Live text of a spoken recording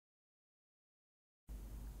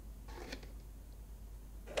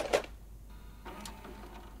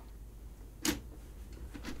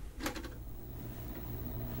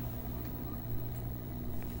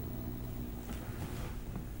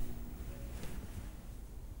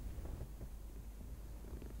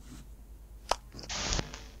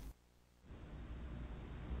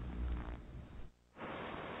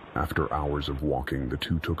After hours of walking, the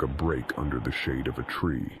two took a break under the shade of a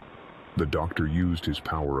tree. The doctor used his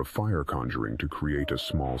power of fire conjuring to create a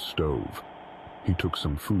small stove. He took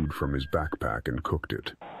some food from his backpack and cooked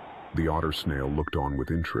it. The otter snail looked on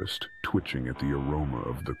with interest, twitching at the aroma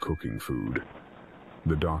of the cooking food.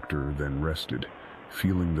 The doctor then rested,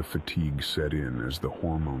 feeling the fatigue set in as the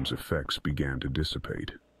hormone's effects began to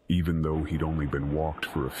dissipate. Even though he'd only been walked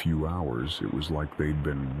for a few hours, it was like they'd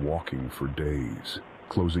been walking for days.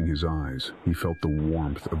 Closing his eyes, he felt the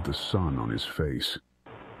warmth of the sun on his face.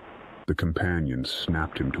 The companion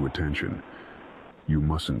snapped him to attention. "You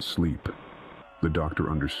mustn't sleep." The doctor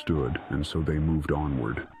understood, and so they moved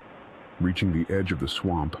onward. Reaching the edge of the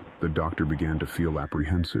swamp, the doctor began to feel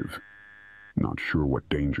apprehensive. Not sure what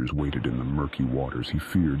dangers waited in the murky waters, he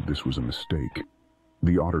feared this was a mistake.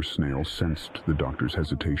 The otter snail sensed the doctor's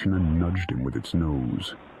hesitation and nudged him with its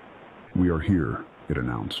nose. "We are here," it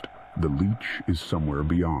announced. "The leech is somewhere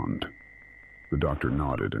beyond." The doctor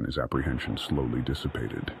nodded and his apprehension slowly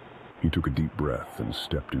dissipated. He took a deep breath and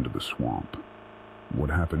stepped into the swamp. "What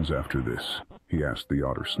happens after this?" he asked the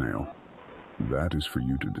otter snail. "That is for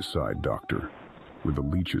you to decide, doctor. With the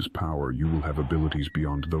leech's power, you will have abilities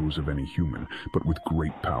beyond those of any human, but with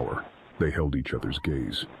great power." They held each other's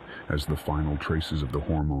gaze. As the final traces of the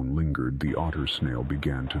hormone lingered, the otter snail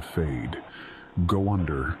began to fade. "Go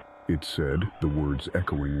under," it said, the words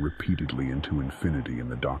echoing repeatedly into infinity in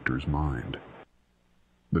the doctor's mind.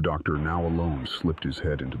 The doctor, now alone, slipped his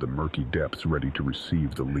head into the murky depths, ready to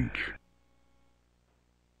receive the leech.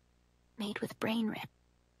 Made with brainrip.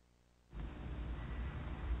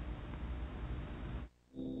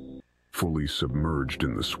 Fully submerged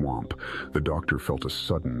in the swamp, the doctor felt a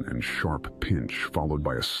sudden and sharp pinch, followed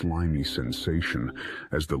by a slimy sensation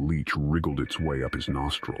as the leech wriggled its way up his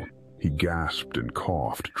nostril. He gasped and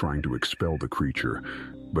coughed, trying to expel the creature,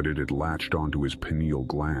 but it had latched onto his pineal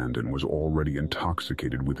gland and was already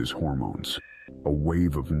intoxicated with his hormones. A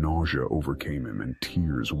wave of nausea overcame him and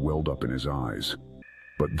tears welled up in his eyes.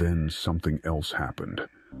 But then something else happened.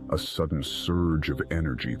 A sudden surge of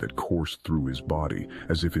energy that coursed through his body,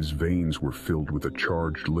 as if his veins were filled with a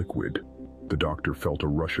charged liquid. The doctor felt a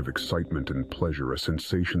rush of excitement and pleasure, a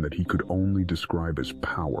sensation that he could only describe as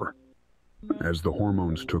power. As the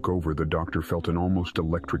hormones took over, the doctor felt an almost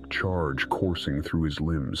electric charge coursing through his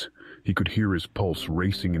limbs. He could hear his pulse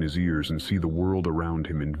racing in his ears and see the world around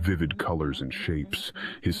him in vivid colors and shapes.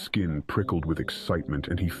 His skin prickled with excitement,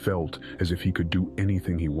 and he felt as if he could do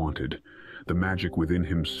anything he wanted. The magic within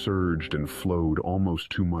him surged and flowed, almost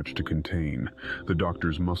too much to contain. The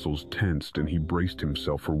doctor's muscles tensed, and he braced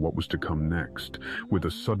himself for what was to come next. With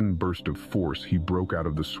a sudden burst of force, he broke out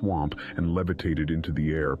of the swamp and levitated into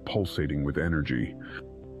the air, pulsating with energy.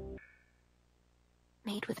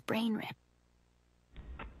 Made with brainrip.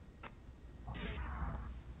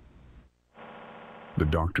 The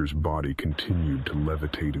doctor's body continued to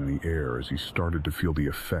levitate in the air as he started to feel the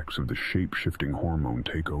effects of the shape-shifting hormone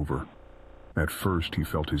take over. At first, he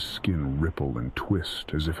felt his skin ripple and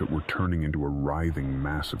twist as if it were turning into a writhing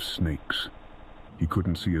mass of snakes. He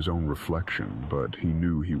couldn't see his own reflection, but he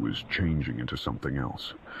knew he was changing into something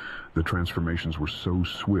else. The transformations were so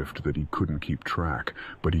swift that he couldn't keep track,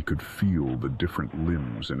 but he could feel the different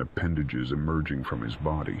limbs and appendages emerging from his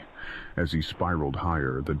body. As he spiraled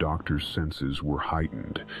higher, the doctor's senses were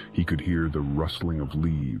heightened. He could hear the rustling of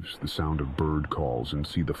leaves, the sound of bird calls, and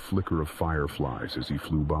see the flicker of fireflies as he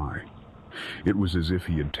flew by. It was as if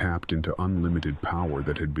he had tapped into unlimited power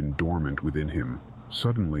that had been dormant within him.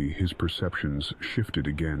 Suddenly, his perceptions shifted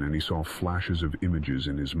again, and he saw flashes of images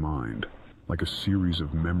in his mind, like a series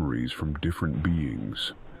of memories from different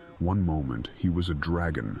beings. One moment, he was a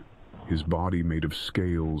dragon, his body made of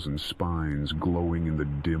scales and spines glowing in the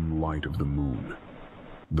dim light of the moon.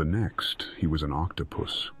 The next, he was an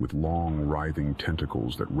octopus, with long, writhing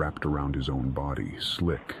tentacles that wrapped around his own body,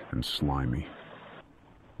 slick and slimy.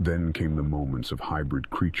 Then came the moments of hybrid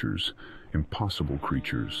creatures, impossible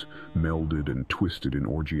creatures, melded and twisted in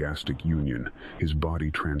orgiastic union, his body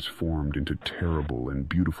transformed into terrible and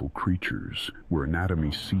beautiful creatures, where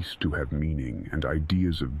anatomy ceased to have meaning and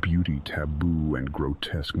ideas of beauty taboo and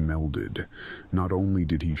grotesque melded. Not only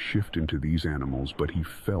did he shift into these animals, but he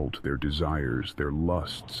felt their desires, their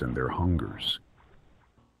lusts, and their hungers.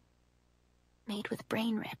 Made with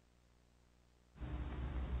brainrip.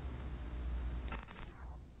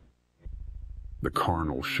 The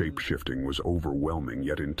carnal shape-shifting was overwhelming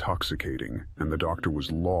yet intoxicating, and the doctor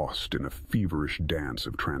was lost in a feverish dance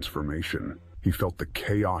of transformation. He felt the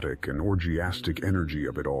chaotic and orgiastic energy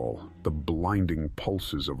of it all, the blinding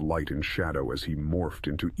pulses of light and shadow as he morphed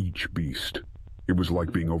into each beast. It was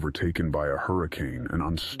like being overtaken by a hurricane, an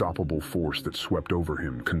unstoppable force that swept over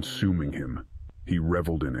him, consuming him. He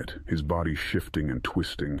reveled in it, his body shifting and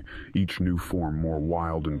twisting, each new form more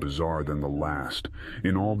wild and bizarre than the last.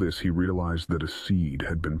 In all this, he realized that a seed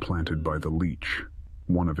had been planted by the leech,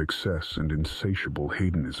 one of excess and insatiable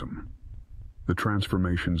hedonism. The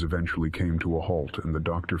transformations eventually came to a halt, and the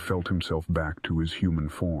doctor felt himself back to his human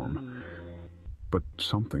form. But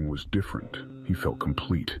something was different. He felt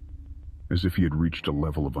complete, as if he had reached a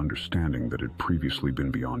level of understanding that had previously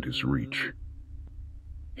been beyond his reach.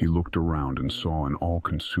 He looked around and saw an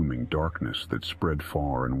all-consuming darkness that spread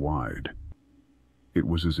far and wide. It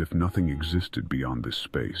was as if nothing existed beyond this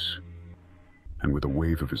space, and with a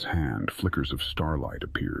wave of his hand, flickers of starlight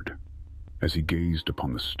appeared. As he gazed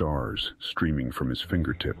upon the stars streaming from his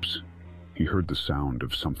fingertips, he heard the sound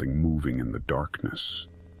of something moving in the darkness.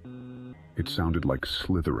 It sounded like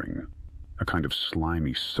slithering, a kind of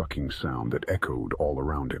slimy sucking sound that echoed all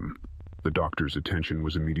around him. The doctor's attention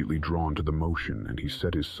was immediately drawn to the motion, and he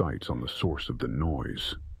set his sights on the source of the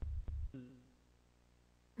noise.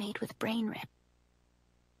 Made with brainrip.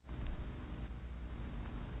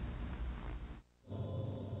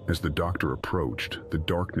 As the doctor approached, the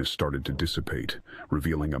darkness started to dissipate,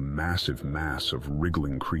 revealing a massive mass of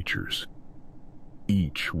wriggling creatures.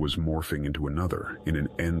 Each was morphing into another in an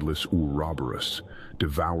endless Ouroboros,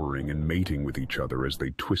 devouring and mating with each other as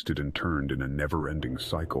they twisted and turned in a never-ending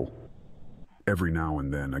cycle. Every now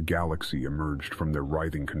and then, a galaxy emerged from their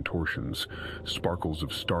writhing contortions, sparkles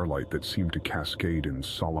of starlight that seemed to cascade in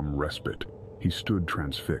solemn respite. He stood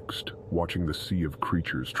transfixed, watching the sea of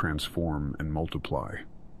creatures transform and multiply.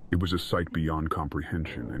 It was a sight beyond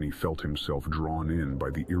comprehension, and he felt himself drawn in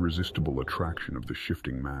by the irresistible attraction of the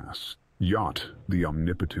shifting mass. Yacht, the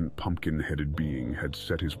omnipotent pumpkin-headed being, had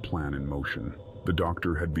set his plan in motion. The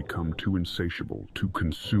doctor had become too insatiable, too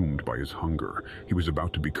consumed by his hunger. He was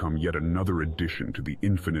about to become yet another addition to the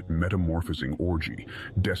infinite metamorphosing orgy.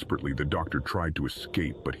 Desperately, the doctor tried to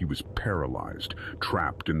escape, but he was paralyzed,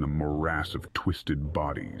 trapped in the morass of twisted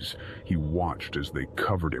bodies. He watched as they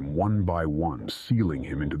covered him one by one, sealing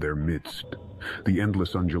him into their midst. The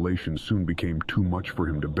endless undulations soon became too much for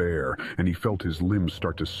him to bear, and he felt his limbs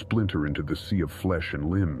start to splinter into the sea of flesh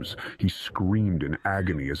and limbs. He screamed in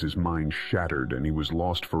agony as his mind shattered, and he was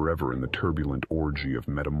lost forever in the turbulent orgy of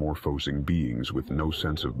metamorphosing beings with no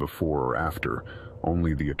sense of before or after,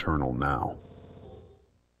 only the eternal now.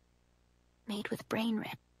 Made with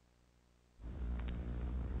brainrip.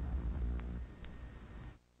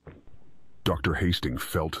 Dr. Hastings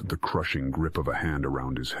felt the crushing grip of a hand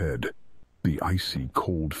around his head, the icy,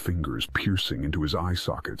 cold fingers piercing into his eye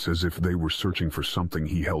sockets as if they were searching for something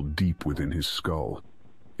he held deep within his skull.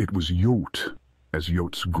 It was Yote. As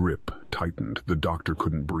Yote's grip tightened, the doctor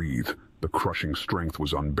couldn't breathe. The crushing strength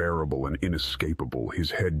was unbearable and inescapable. His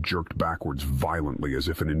head jerked backwards violently as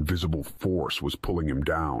if an invisible force was pulling him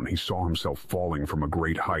down. He saw himself falling from a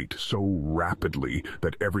great height so rapidly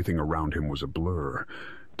that everything around him was a blur.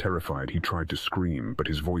 Terrified, he tried to scream, but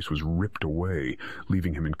his voice was ripped away,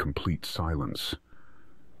 leaving him in complete silence.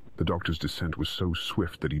 The doctor's descent was so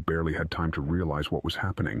swift that he barely had time to realize what was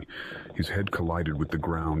happening. His head collided with the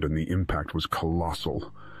ground, and the impact was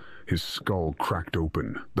colossal. His skull cracked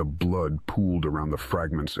open, the blood pooled around the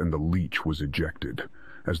fragments, and the leech was ejected.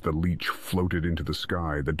 As the leech floated into the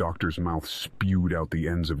sky, the doctor's mouth spewed out the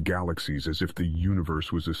ends of galaxies as if the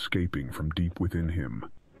universe was escaping from deep within him.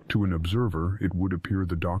 To an observer, it would appear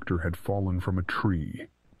the doctor had fallen from a tree,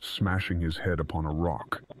 smashing his head upon a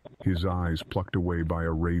rock, his eyes plucked away by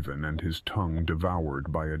a raven and his tongue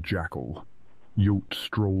devoured by a jackal. Yote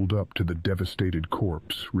strolled up to the devastated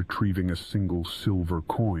corpse, retrieving a single silver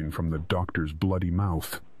coin from the doctor's bloody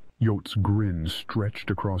mouth. Yote's grin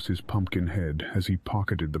stretched across his pumpkin head as he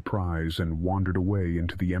pocketed the prize and wandered away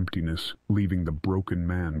into the emptiness, leaving the broken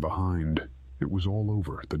man behind. It was all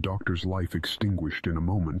over, the doctor's life extinguished in a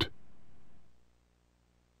moment.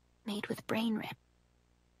 Made with brainrip.